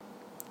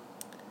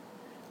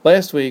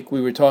Last week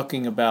we were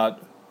talking about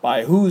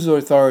by whose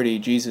authority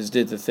Jesus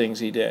did the things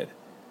he did.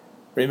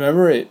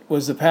 Remember, it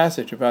was the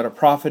passage about a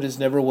prophet is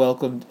never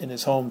welcomed in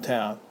his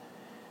hometown.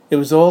 It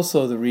was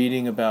also the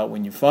reading about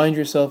when you find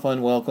yourself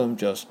unwelcome,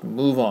 just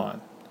move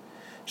on.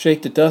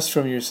 Shake the dust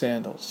from your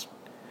sandals.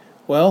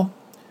 Well,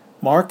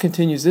 Mark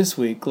continues this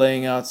week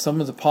laying out some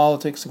of the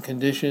politics and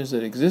conditions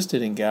that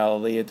existed in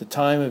Galilee at the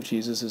time of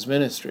Jesus'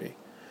 ministry.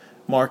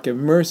 Mark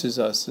immerses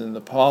us in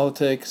the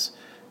politics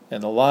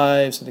and the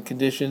lives and the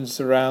conditions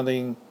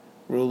surrounding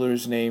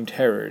rulers named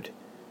Herod.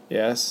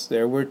 Yes,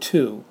 there were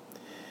two.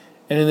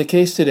 And in the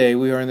case today,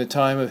 we are in the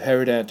time of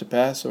Herod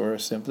Antipas, or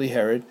simply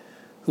Herod,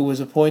 who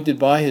was appointed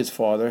by his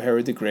father,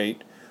 Herod the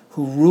Great,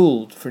 who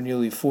ruled for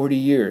nearly 40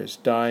 years,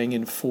 dying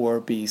in 4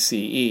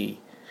 BCE.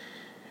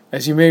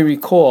 As you may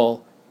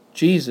recall,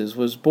 Jesus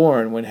was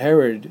born when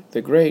Herod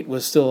the Great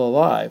was still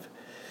alive.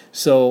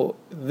 So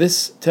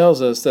this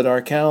tells us that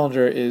our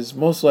calendar is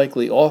most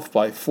likely off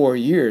by 4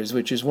 years,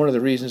 which is one of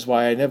the reasons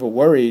why I never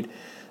worried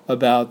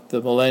about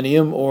the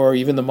millennium or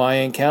even the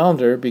Mayan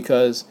calendar,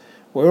 because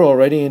we're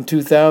already in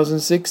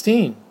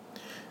 2016.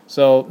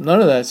 So none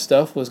of that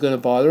stuff was going to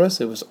bother us.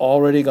 It was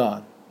already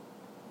gone.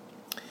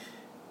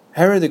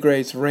 Herod the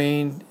Great's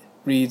reign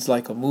reads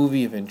like a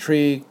movie of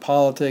intrigue,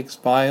 politics,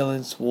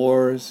 violence,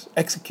 wars,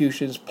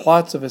 executions,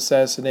 plots of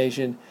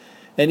assassination,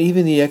 and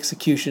even the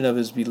execution of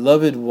his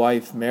beloved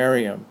wife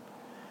Miriam.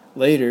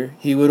 Later,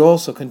 he would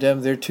also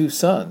condemn their 2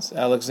 sons,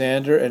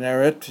 Alexander and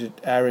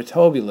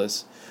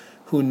Aristobulus,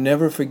 who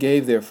never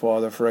forgave their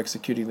father for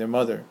executing their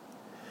mother.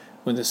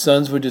 When the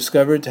sons were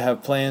discovered to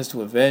have plans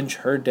to avenge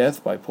her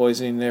death by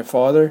poisoning their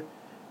father,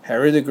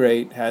 Herod the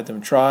Great had them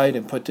tried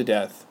and put to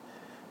death.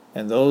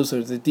 And those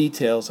are the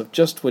details of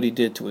just what he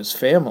did to his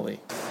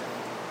family.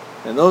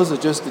 And those are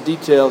just the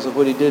details of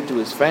what he did to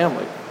his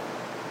family.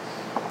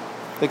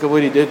 Think of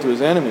what he did to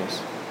his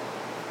enemies.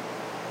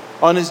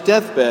 On his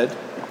deathbed,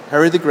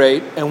 Herod the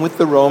Great, and with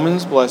the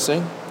Romans'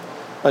 blessing,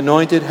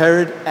 anointed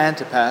Herod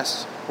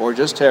Antipas, or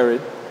just Herod,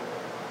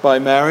 by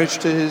marriage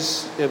to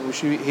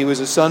he was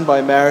a son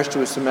by marriage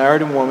to a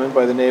Samaritan woman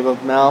by the name of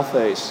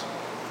Malthace.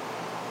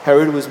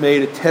 Herod was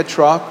made a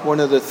tetrarch, one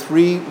of the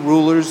 3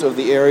 rulers of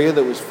the area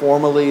that was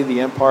formerly the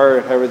empire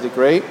of Herod the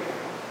Great.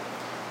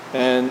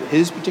 And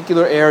his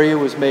particular area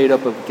was made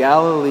up of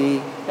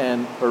Galilee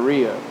and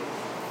Perea.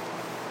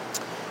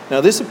 Now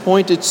this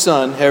appointed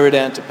son, Herod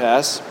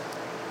Antipas,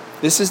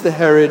 this is the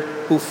Herod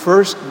who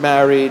first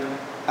married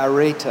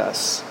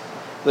Aretas,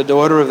 the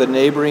daughter of the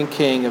neighboring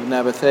king of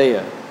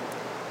Nabathea.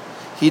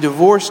 He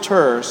divorced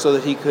her so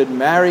that he could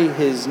marry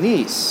his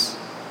niece,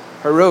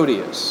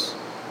 Herodias,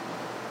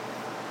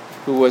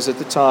 who was at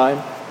the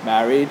time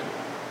married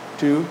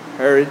to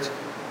Herod's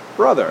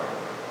brother,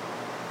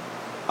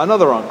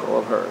 another uncle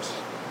of hers.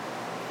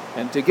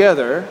 And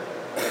together,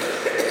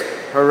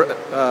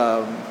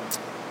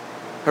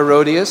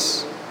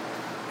 Herodias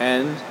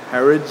and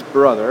Herod's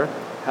brother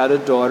had a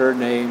daughter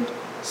named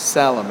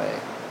Salome.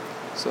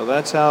 So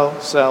that's how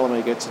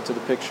Salome gets into the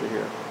picture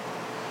here.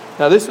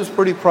 Now this was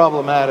pretty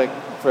problematic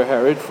for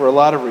Herod for a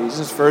lot of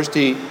reasons. First,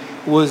 he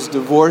was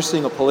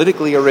divorcing a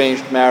politically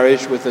arranged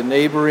marriage with a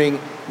neighboring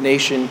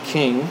nation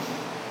king.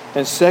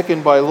 And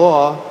second, by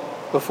law,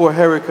 before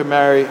Herod could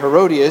marry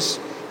Herodias,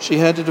 she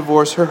had to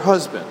divorce her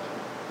husband,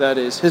 that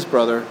is, his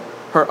brother,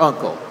 her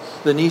uncle.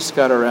 The niece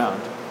got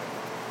around.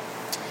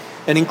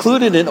 And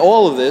included in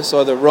all of this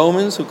are the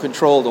Romans, who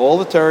controlled all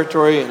the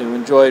territory and who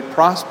enjoyed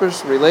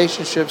prosperous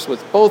relationships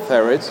with both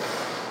Herods,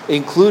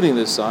 including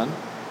the son,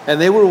 and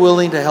they were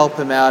willing to help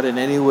him out in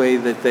any way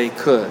that they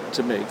could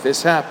to make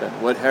this happen.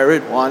 What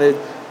Herod wanted,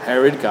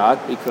 Herod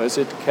got, because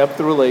it kept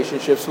the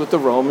relationships with the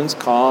Romans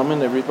calm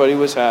and everybody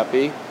was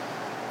happy.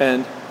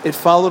 And it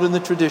followed in the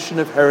tradition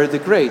of Herod the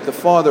Great, the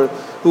father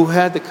who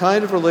had the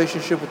kind of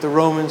relationship with the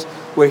Romans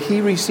where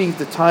he received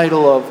the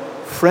title of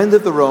friend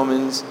of the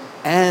Romans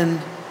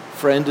and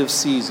friend of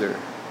Caesar.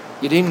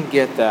 You didn't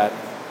get that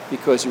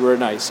because you were a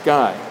nice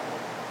guy.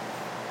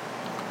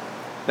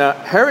 Now,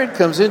 Herod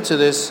comes into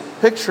this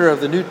picture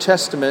of the New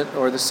Testament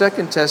or the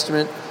Second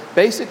Testament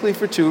basically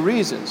for 2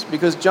 reasons.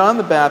 Because John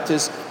the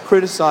Baptist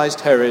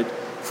criticized Herod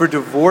for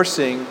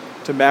divorcing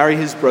to marry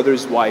his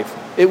brother's wife.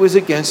 It was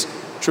against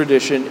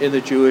tradition in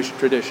the Jewish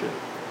tradition.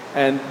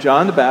 And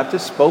John the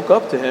Baptist spoke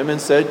up to him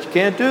and said, you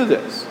can't do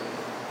this.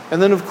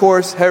 And then, of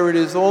course, Herod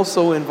is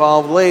also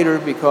involved later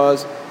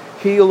because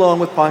he, along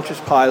with Pontius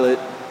Pilate,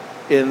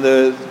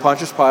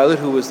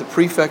 who was the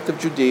prefect of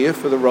Judea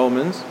for the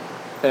Romans,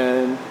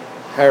 and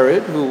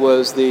Herod, who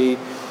was the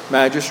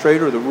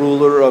magistrate or the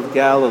ruler of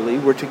Galilee,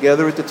 were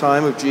together at the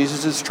time of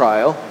Jesus'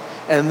 trial,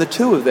 and the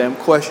 2 of them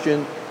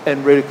questioned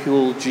and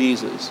ridiculed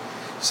Jesus.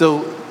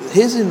 So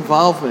his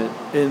involvement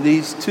in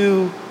these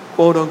 2,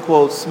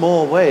 quote-unquote,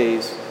 small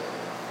ways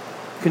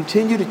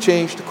continue to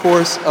change the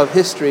course of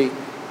history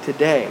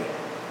today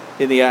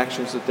in the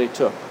actions that they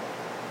took.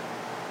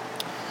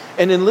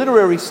 And in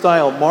literary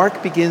style,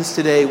 Mark begins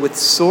today with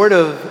sort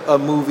of a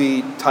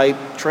movie-type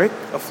trick,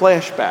 a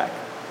flashback.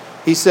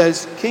 He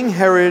says, King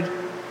Herod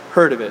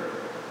heard of it,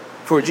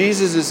 for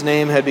Jesus'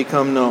 name had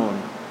become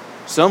known.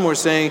 Some were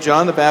saying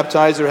John the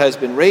Baptizer has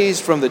been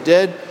raised from the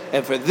dead,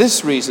 and for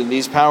this reason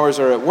these powers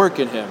are at work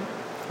in him.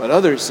 But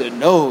others said,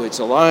 no, it's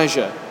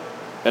Elijah.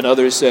 And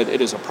others said,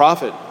 it is a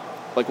prophet,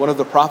 like one of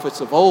the prophets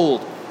of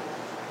old.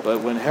 But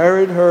when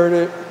Herod heard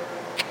it,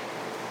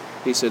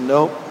 he said,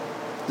 nope,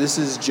 this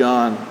is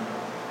John,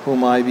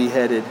 whom I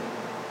beheaded.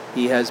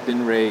 He has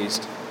been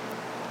raised.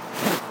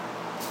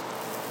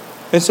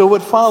 And so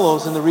what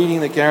follows in the reading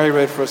that Gary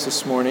read for us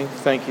this morning,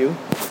 thank you,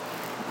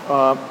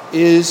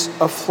 is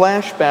a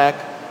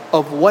flashback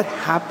of what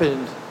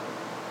happened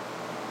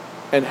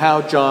and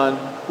how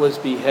John was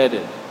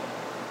beheaded.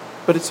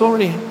 But it's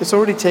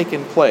already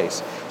taken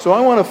place. So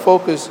I want to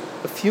focus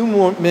a few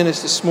more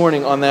minutes this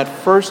morning on that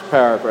first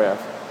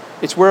paragraph.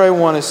 It's where I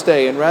want to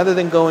stay. And rather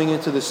than going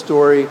into the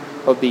story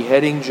of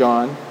beheading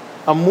John,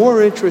 I'm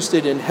more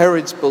interested in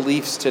Herod's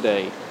beliefs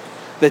today.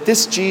 That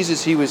this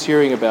Jesus he was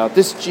hearing about,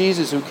 this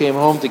Jesus who came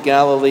home to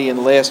Galilee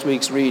in last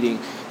week's reading,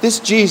 this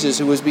Jesus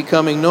who was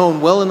becoming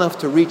known well enough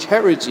to reach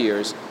Herod's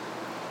ears,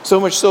 so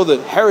much so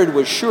that Herod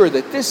was sure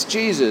that this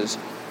Jesus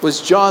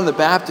was John the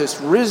Baptist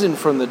risen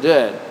from the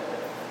dead.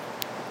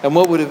 And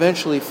what would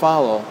eventually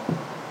follow,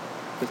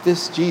 that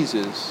this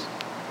Jesus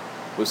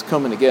was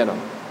coming to get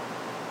him.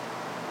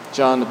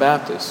 John the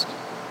Baptist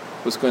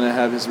was going to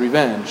have his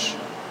revenge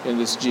in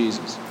this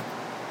Jesus.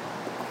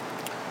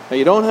 Now,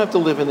 you don't have to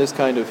live in this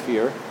kind of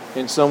fear,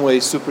 in some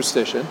ways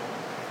superstition,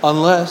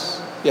 unless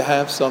you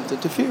have something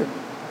to fear.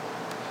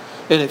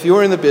 And if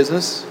you're in the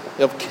business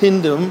of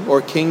kingdom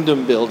or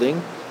kingdom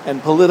building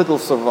and political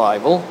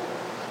survival,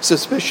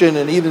 suspicion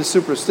and even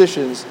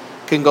superstitions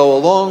can go a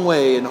long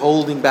way in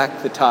holding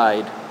back the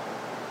tide.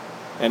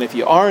 And if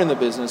you are in the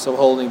business of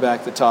holding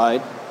back the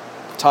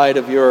tide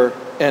of your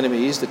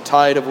enemies, the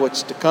tide of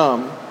what's to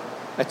come,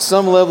 at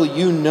some level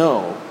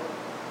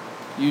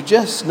you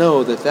just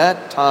know that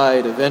that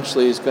tide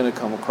eventually is going to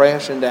come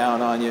crashing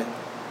down on you.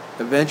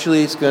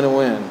 Eventually it's going to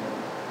win.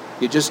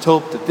 You just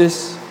hope that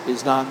this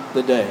is not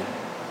the day.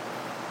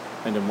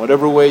 And in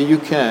whatever way you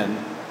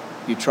can,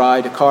 you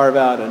try to carve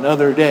out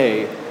another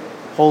day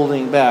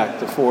holding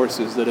back the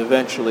forces that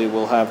eventually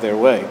will have their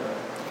way.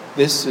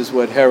 This is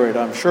what Herod,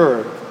 I'm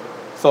sure,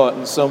 thought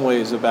in some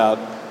ways about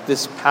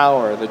this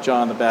power that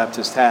John the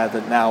Baptist had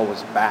that now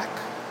was back.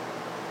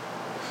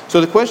 So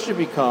the question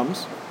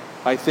becomes,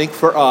 I think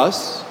for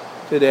us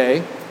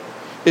today,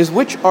 is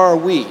which are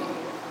we?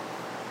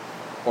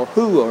 Or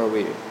who are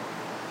we?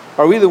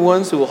 Are we the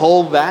ones who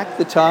hold back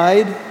the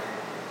tide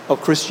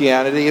of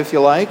Christianity, if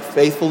you like,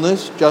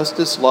 faithfulness,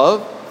 justice,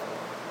 love?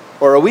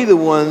 Or are we the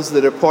ones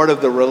that are part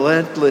of the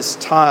relentless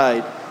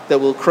tide that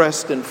will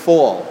crest and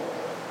fall,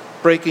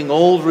 breaking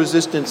old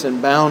resistance and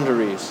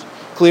boundaries,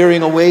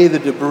 clearing away the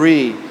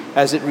debris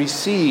as it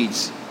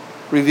recedes,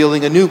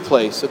 revealing a new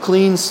place, a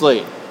clean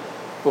slate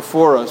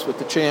before us with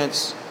the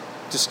chance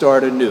to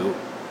start anew?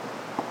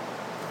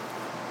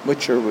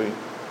 Which are we?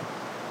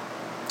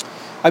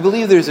 I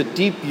believe there's a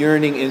deep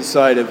yearning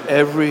inside of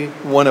every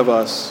one of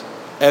us,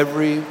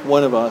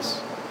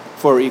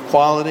 for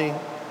equality,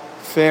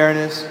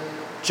 fairness,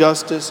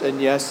 justice,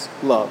 and yes,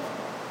 love.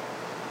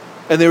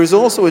 And there is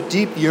also a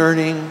deep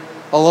yearning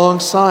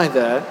alongside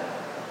that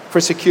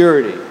for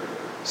security,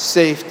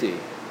 safety,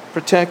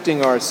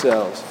 protecting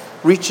ourselves,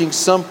 reaching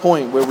some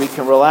point where we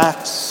can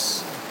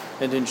relax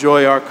and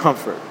enjoy our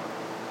comfort.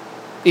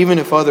 Even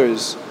if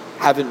others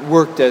haven't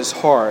worked as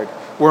hard,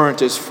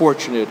 weren't as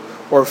fortunate,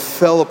 or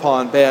fell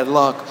upon bad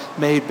luck,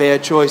 made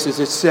bad choices,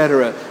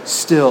 etc.,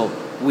 still,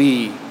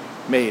 we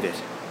made it.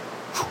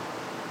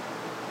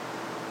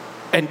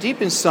 And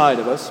deep inside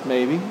of us,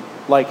 maybe,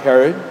 like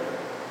Herod,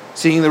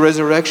 seeing the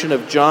resurrection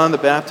of John the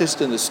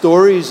Baptist and the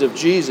stories of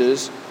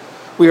Jesus,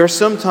 we are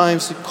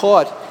sometimes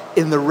caught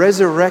in the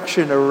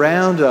resurrection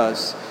around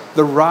us,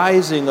 the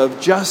rising of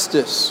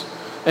justice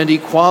and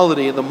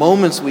equality, in the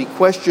moments we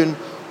question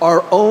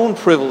our own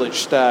privileged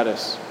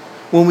status,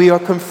 when we are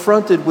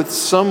confronted with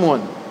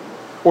someone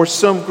or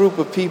some group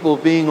of people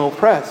being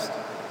oppressed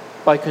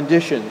by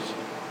conditions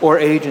or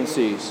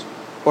agencies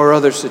or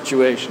other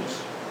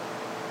situations.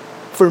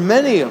 For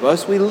many of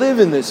us, we live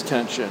in this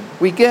tension.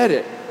 We get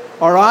it.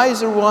 Our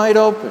eyes are wide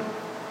open.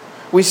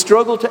 We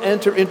struggle to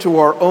enter into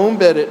our own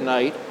bed at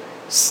night,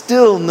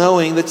 still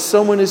knowing that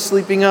someone is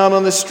sleeping out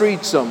on the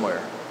street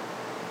somewhere.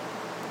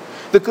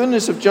 The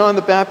goodness of John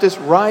the Baptist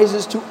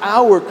rises to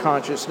our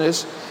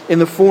consciousness in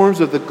the forms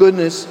of the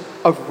goodness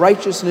of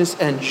righteousness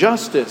and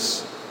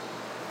justice.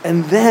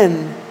 And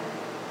then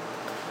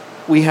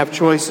we have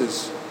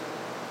choices,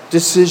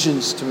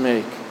 decisions to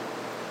make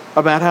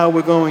about how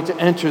we're going to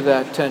enter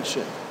that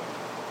tension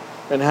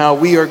and how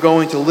we are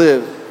going to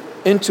live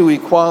into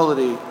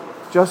equality,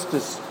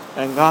 justice,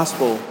 and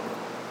gospel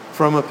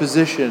from a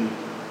position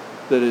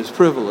that is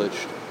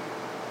privileged.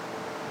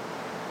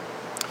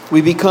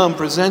 We become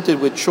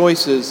presented with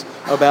choices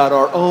about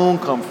our own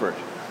comfort,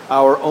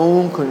 our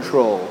own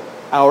control,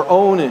 our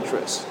own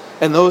interests,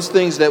 and those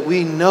things that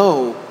we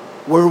know,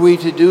 were we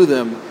to do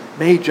them,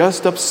 may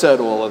just upset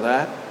all of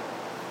that.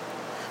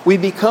 We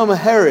become a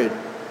Herod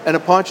and a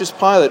Pontius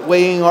Pilate,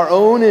 weighing our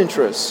own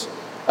interests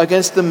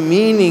against the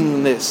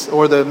meaninglessness,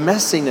 or the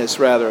messiness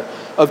rather,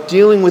 of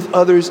dealing with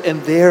others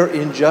and their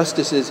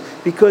injustices,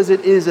 because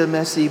it is a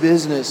messy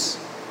business.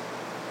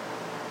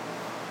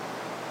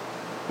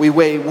 We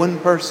weigh one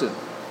person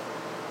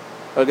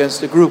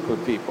against a group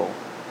of people,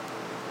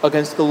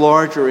 against the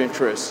larger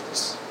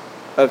interests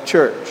of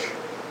church,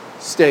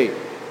 state,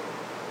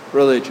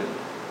 religion.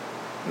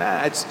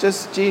 Nah, it's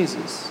just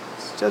Jesus.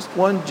 It's just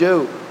one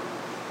Jew.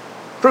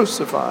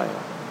 Crucify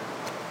him.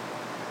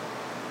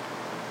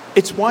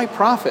 It's why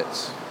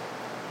prophets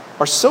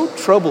are so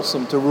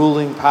troublesome to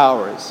ruling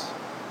powers.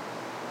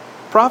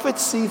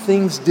 Prophets see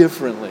things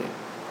differently.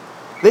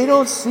 They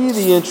don't see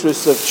the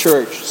interests of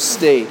church,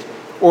 state,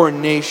 or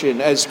nation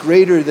as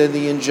greater than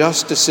the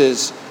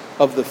injustices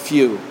of the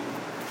few.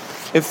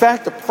 In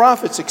fact, the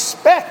prophets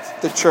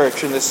expect the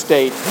church and the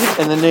state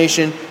and the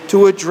nation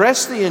to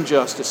address the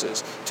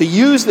injustices, to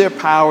use their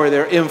power,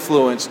 their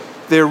influence,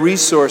 their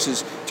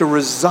resources to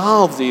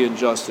resolve the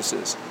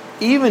injustices,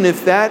 even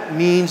if that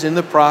means in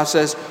the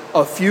process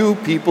a few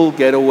people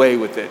get away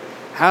with it.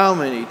 How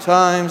many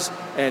times,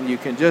 and you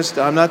can just,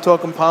 I'm not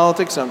talking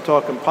politics, I'm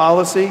talking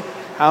policy,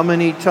 how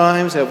many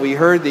times have we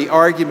heard the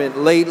argument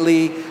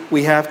lately,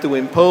 we have to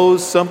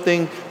impose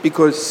something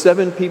because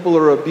 7 people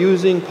are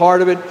abusing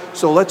part of it,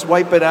 so let's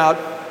wipe it out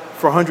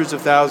for hundreds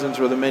of thousands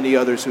or the many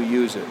others who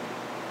use it.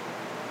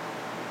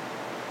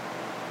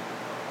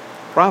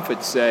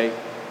 Prophets say,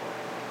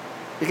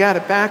 you got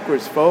it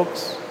backwards,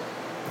 folks.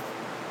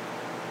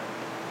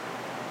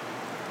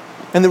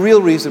 And the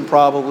real reason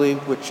probably,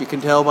 which you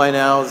can tell by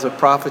now, is that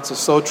prophets are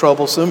so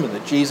troublesome, and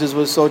that Jesus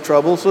was so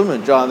troublesome,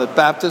 and John the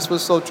Baptist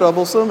was so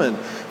troublesome, and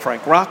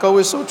Frank Rocco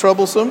is so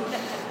troublesome.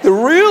 The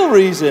real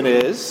reason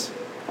is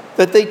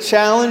that they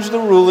challenge the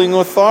ruling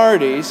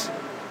authorities,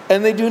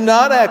 and they do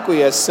not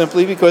acquiesce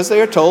simply because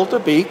they are told to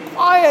be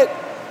quiet,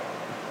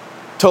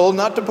 told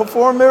not to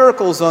perform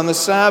miracles on the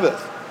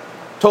Sabbath,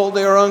 told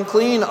they are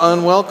unclean,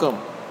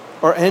 unwelcome,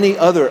 or any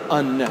other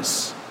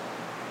unness.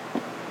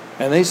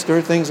 And they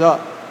stir things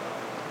up.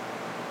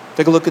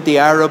 Take a look at the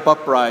Arab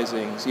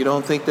uprisings. You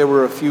don't think there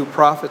were a few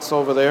prophets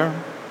over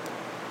there?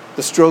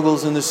 The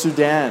struggles in the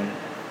Sudan,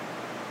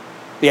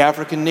 the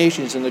African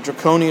nations, and the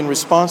draconian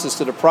responses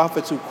to the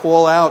prophets who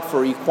call out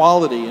for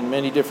equality in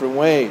many different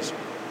ways.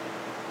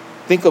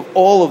 Think of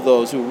all of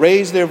those who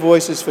raise their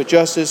voices for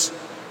justice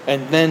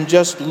and then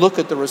just look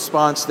at the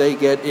response they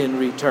get in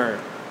return.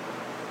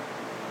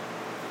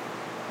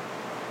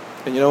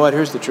 And you know what?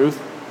 Here's the truth.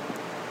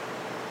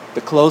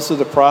 The closer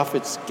the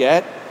prophets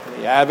get,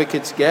 the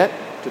advocates get,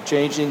 to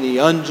changing the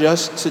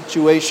unjust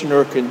situation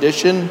or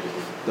condition,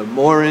 the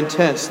more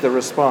intense the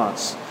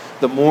response.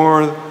 The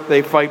more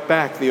they fight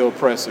back the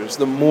oppressors,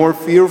 the more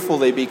fearful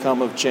they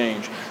become of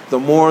change, the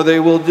more they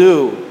will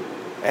do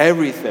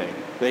everything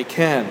they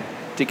can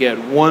to get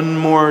one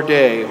more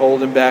day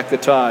holding back the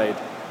tide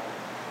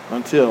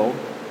until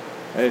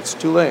it's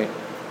too late.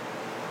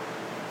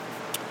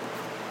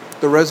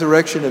 The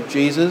resurrection of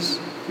Jesus,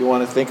 if you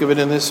want to think of it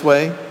in this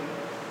way,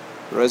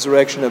 the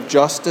resurrection of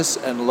justice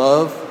and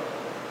love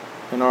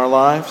in our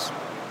lives,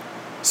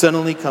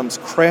 suddenly comes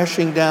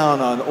crashing down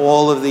on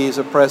all of these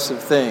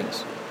oppressive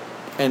things,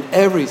 and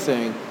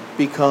everything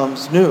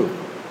becomes new.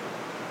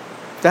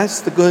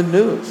 That's the good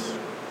news.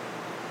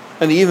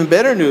 And the even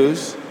better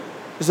news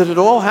is that it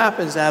all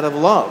happens out of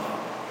love.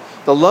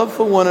 The love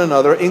for one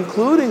another,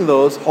 including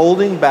those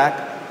holding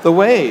back the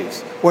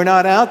waves. We're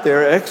not out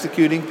there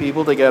executing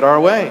people to get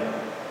our way.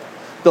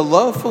 The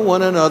love for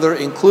one another,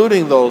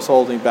 including those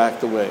holding back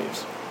the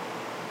waves.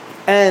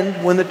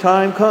 And when the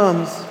time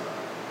comes,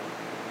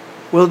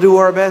 we'll do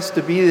our best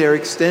to be there,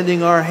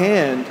 extending our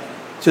hand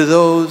to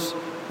those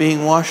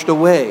being washed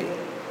away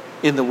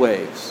in the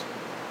waves,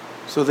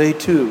 so they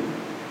too,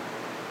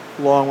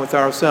 along with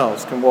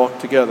ourselves, can walk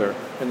together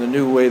in the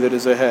new way that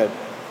is ahead.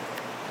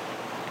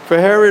 For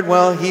Herod,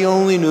 well, he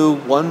only knew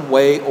one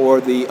way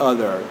or the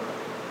other.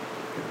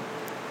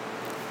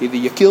 Either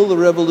you kill the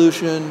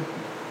revolution,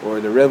 or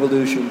the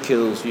revolution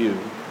kills you.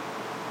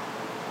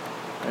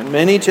 And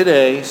many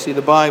today see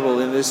the Bible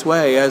in this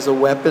way, as a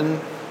weapon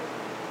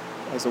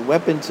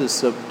to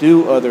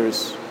subdue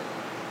others,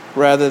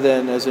 rather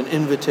than as an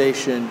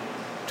invitation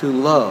to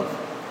love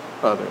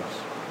others.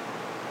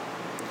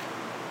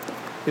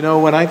 You know,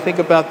 when I think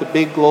about the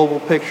big global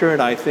picture,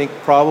 and I think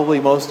probably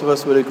most of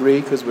us would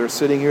agree, because we're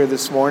sitting here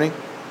this morning,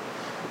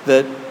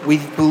 that we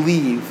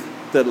believe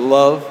that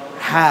love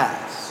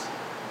has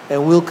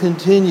and will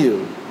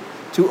continue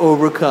to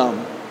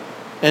overcome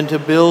and to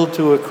build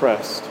to a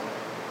crest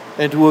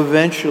and to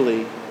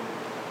eventually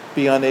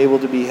be unable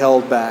to be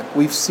held back.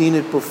 We've seen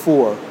it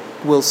before.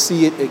 We'll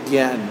see it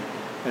again.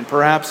 And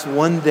perhaps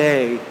one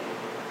day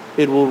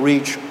it will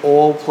reach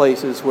all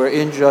places where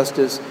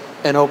injustice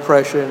and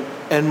oppression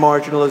and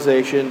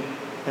marginalization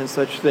and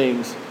such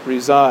things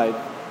reside.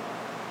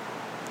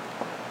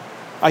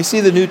 I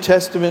see the New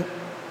Testament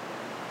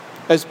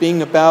as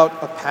being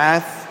about a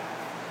path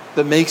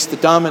that makes the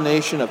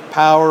domination of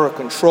power or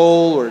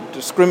control or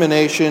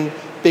discrimination,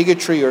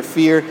 bigotry or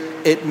fear,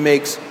 it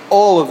makes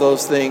all of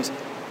those things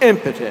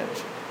impotent.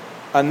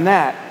 A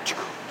gnat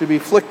to be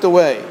flicked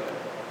away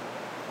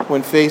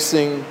when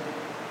facing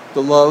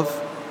the love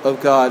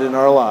of God in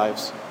our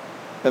lives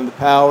and the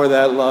power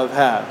that love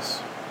has.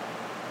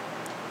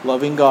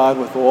 Loving God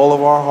with all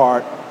of our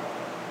heart,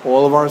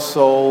 all of our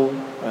soul,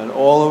 and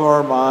all of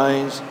our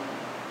minds,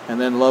 and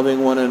then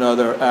loving one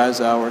another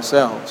as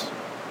ourselves.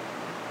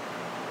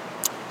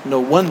 No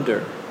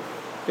wonder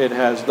it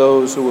has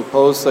those who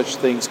oppose such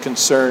things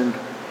concerned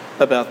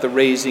about the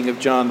raising of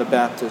John the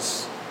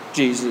Baptist,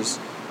 Jesus,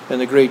 and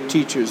the great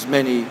teachers,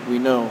 many we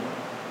know.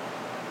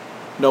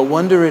 No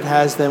wonder it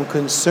has them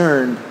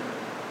concerned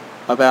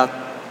about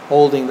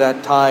holding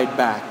that tide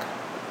back,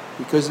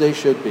 because they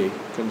should be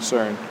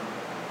concerned.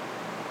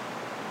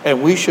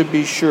 And we should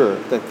be sure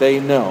that they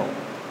know,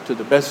 to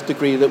the best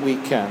degree that we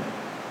can,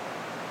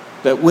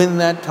 that when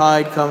that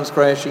tide comes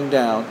crashing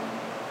down,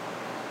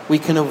 we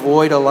can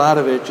avoid a lot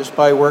of it just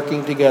by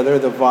working together,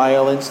 the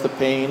violence, the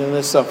pain, and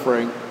the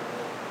suffering.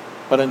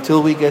 But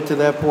until we get to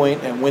that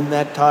point, and when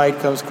that tide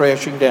comes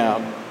crashing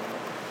down,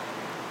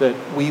 that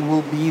we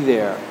will be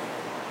there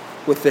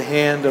with the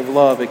hand of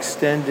love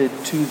extended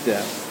to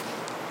them.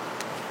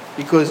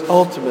 Because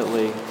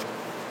ultimately,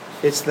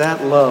 it's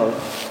that love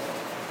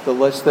that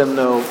lets them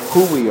know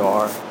who we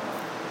are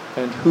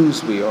and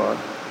whose we are.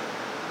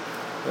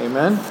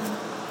 Amen?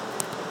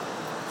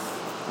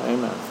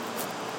 Amen.